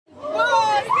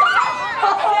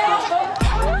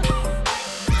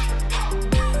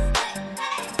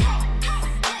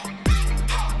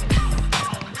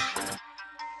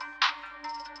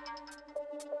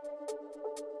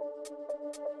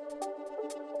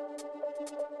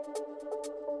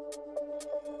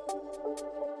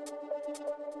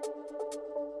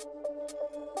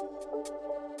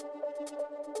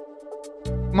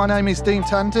My name is Dean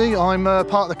Tandy. I'm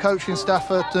part of the coaching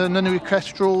staff at Nunnery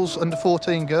Kestrel's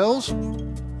under-14 girls.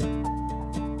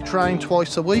 Train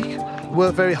twice a week.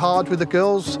 Work very hard with the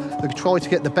girls. We try to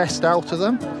get the best out of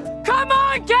them. Come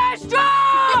on, Kestrel!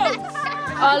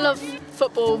 I love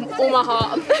football, all my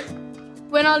heart.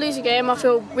 When I lose a game, I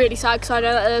feel really sad because I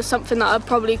know that there's something that I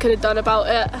probably could have done about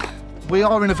it. We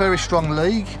are in a very strong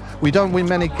league. We don't win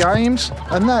many games,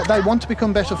 and they want to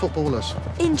become better footballers.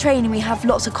 In training, we have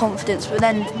lots of confidence, but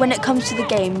then when it comes to the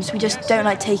games, we just don't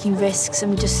like taking risks,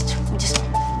 and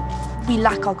we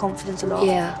lack our confidence a lot.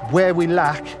 Yeah. Where we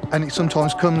lack, and it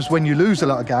sometimes comes when you lose a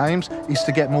lot of games, is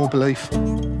to get more belief. You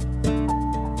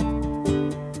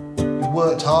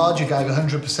worked hard, you gave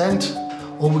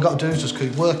 100%. All we've got to do is just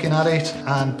keep working at it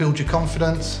and build your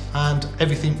confidence, and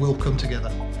everything will come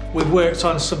together. We've worked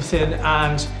on something,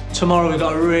 and tomorrow we've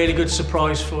got a really good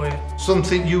surprise for you.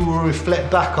 Something you will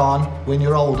reflect back on when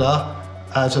you're older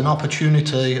as an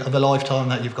opportunity of a lifetime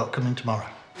that you've got coming tomorrow.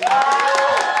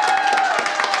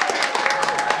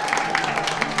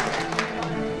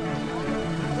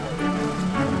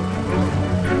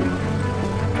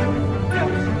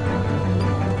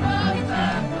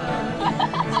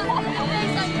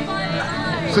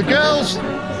 So girls,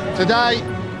 today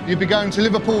you'll be going to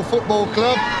Liverpool Football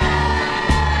Club.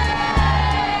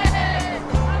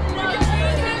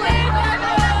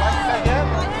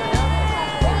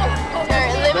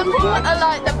 Liverpool are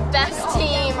like the best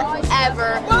team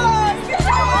ever.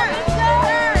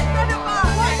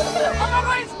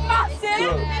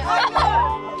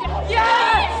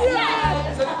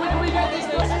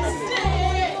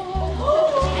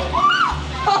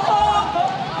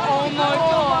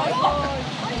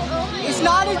 It's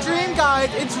not a dream, guys,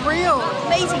 it's real.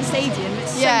 Amazing stadium,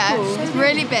 it's so cool. It's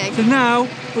really big. So now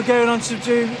we're going on to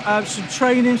do some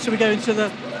training, so we're going to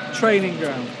the training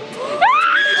ground.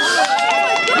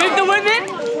 With the women?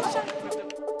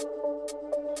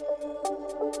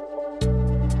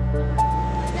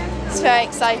 It's very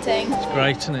exciting. It's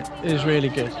great, isn't it? It is really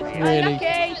good. Really,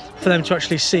 for them to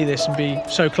actually see this and be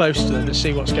so close to them and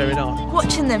see what's going on.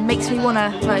 Watching them makes me want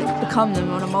to become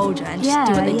them on a mould and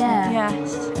just do what they can. Yeah,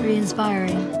 it's really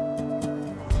inspiring.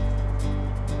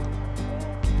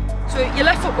 So your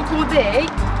left foot will go there.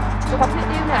 So if I put it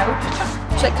there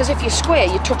now, it's like, because if you're square,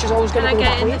 your touch is always going to go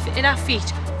that way. In our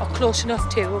feet are close enough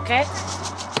too, okay?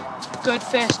 Good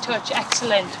first touch,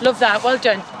 excellent. Love that, well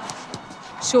done.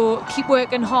 So keep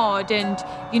working hard, and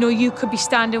you know, you could be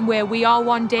standing where we are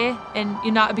one day, and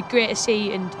you know, it'd be great to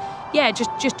see. And yeah,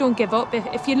 just don't give up.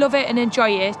 If you love it and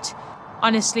enjoy it,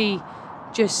 honestly,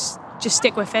 just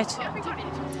stick with it.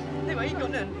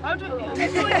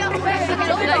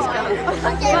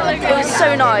 It was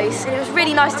so nice, and it was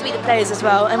really nice to meet the players as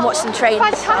well and watch them train.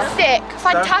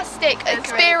 Fantastic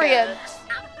experience.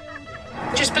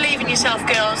 Just believe in yourself,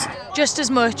 girls, just as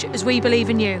much as we believe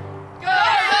in you.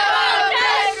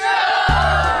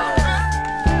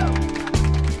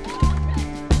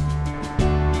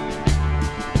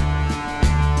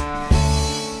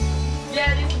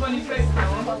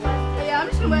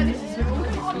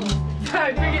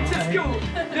 Bring it to school.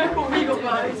 Look what we got,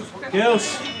 guys. Girls.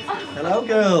 Hello,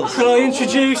 girls. Can I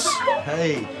introduce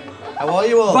Hey, how are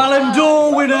you all? Ballon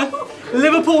d'Or winner,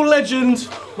 Liverpool legend,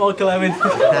 Michael Owen.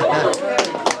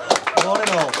 Morning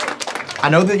all. I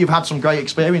know that you've had some great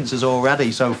experiences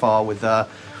already so far with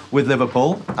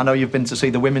Liverpool. I know you've been to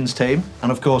see the women's team,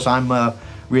 and of course I'm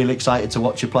really excited to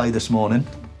watch you play this morning.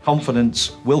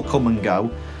 Confidence will come and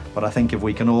go, but I think if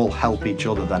we can all help each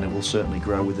other, then it will certainly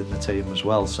grow within the team as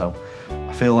well. So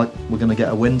I feel like we're going to get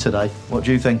a win today. What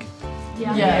do you think?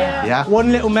 Yeah.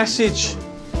 One little message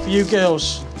for you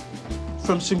girls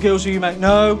from some girls who you met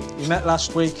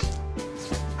last week.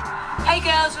 Hey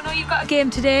girls, I know you've got a game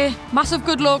today. Massive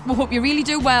good luck, we hope you really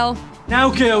do well. Now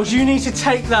girls, you need to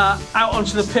take that out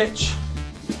onto the pitch.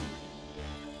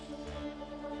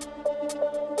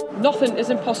 Nothing is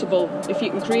impossible if you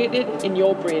can create it in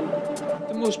your brain.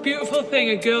 The most beautiful thing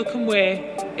a girl can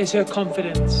wear is her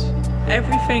confidence.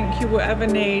 Everything you will ever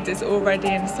need is already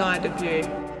inside of you.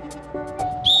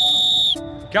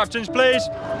 Captains, please.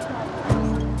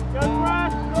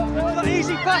 That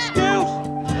easy pass, girls.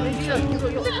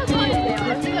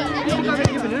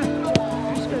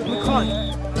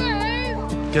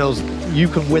 Girls, you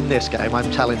can win this game,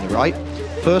 I'm telling you, right?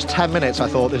 First 10 minutes, I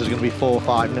thought this was going to be 4 or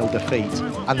 5-0 defeat.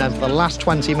 And then for the last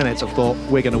 20 minutes, I thought,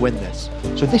 we're going to win this.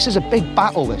 So this is a big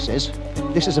battle, this is.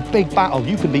 This is a big battle.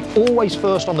 You can be always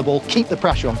first on the ball, keep the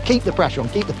pressure on, keep the pressure on,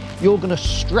 You're going to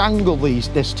strangle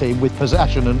this team with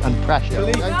possession and pressure.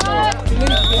 He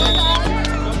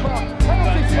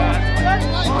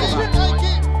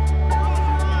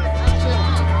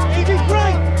did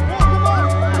great. Come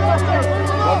on.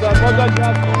 Well done,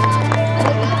 Jazz.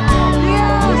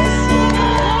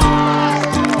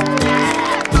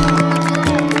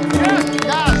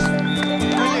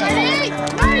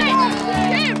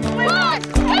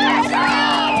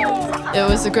 It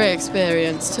was a great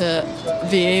experience to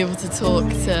be able to talk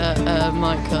to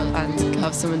Michael and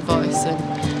have some advice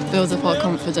and build up our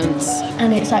confidence.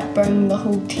 And it's like bringing the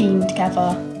whole team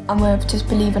together. And we're just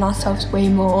believing ourselves way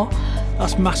more.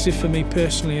 That's massive for me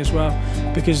personally as well,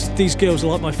 because these girls are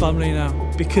like my family now.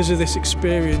 Because of this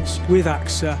experience with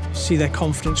AXA, see their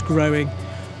confidence growing,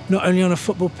 not only on a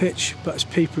football pitch, but as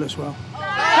people as well.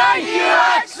 Thank you,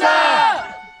 AXA!